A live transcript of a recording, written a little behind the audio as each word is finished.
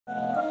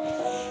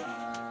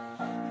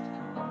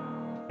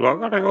Do I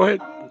gotta go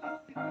hit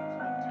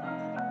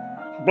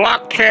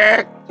block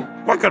check?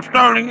 Wake up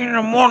starting in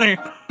the morning.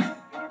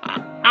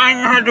 I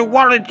ain't heard the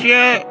wallet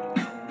yet.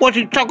 What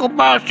you talk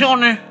about,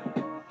 Sonny?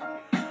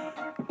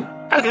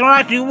 Acting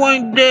like you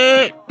ain't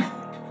dead.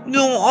 You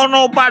don't owe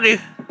nobody.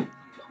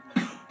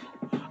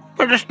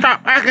 Better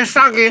stop acting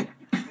socky.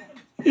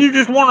 You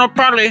just wanna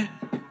party.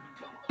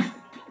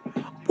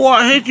 Boy,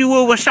 I hit you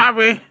with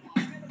wasabi.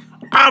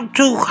 I'm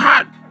too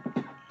hot.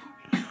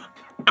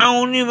 I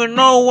don't even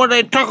know what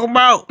they talk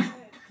about.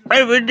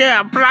 Every day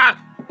I block.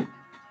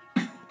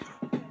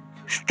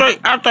 Straight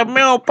out the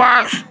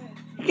mailbox.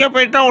 Yep,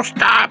 it don't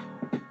stop.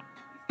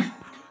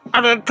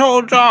 I done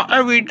told y'all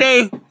every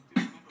day.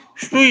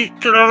 Streets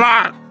to the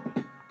lot.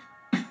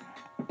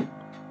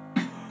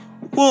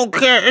 We don't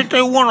care if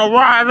they wanna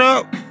ride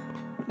up.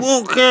 We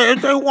don't care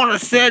if they wanna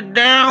sit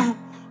down.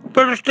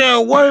 Better stay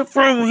away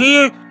from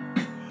here.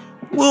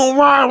 We don't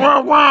ride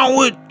around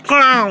with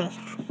clowns.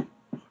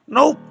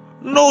 Nope,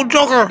 no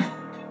joker.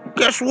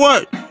 Guess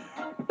what?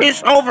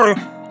 It's over.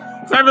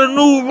 Got a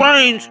new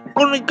range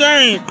on the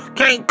game.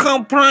 Can't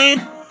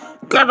complain.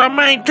 Gotta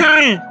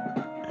maintain.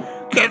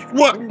 Guess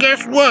what?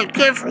 Guess what?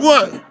 Guess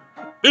what?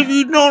 If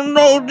you don't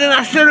know, then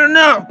I said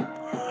enough.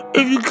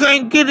 If you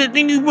can't get it,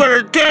 then you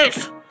better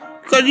text.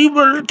 Cause you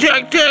better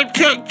check.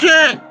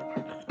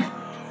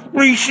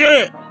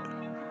 Reset.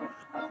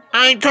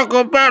 I ain't talking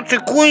about the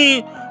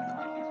queen.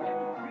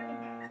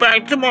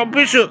 Back to my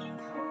bishop.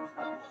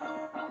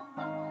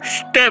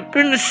 Step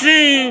in the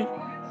scene.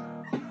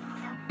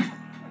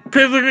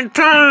 Pivot and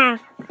turn.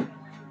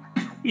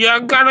 Yeah, I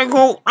gotta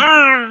go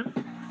earn.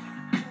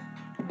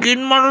 Get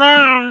in my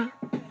line.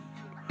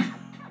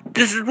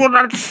 This is what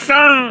I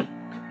discern.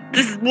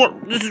 This is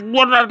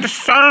what I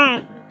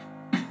discern.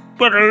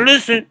 Better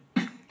listen.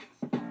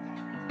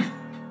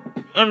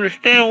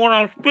 Understand what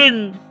I'm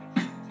spitting.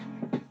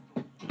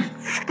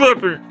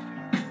 Stripping.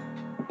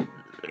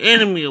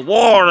 Enemy of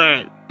all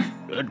that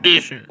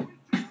edition.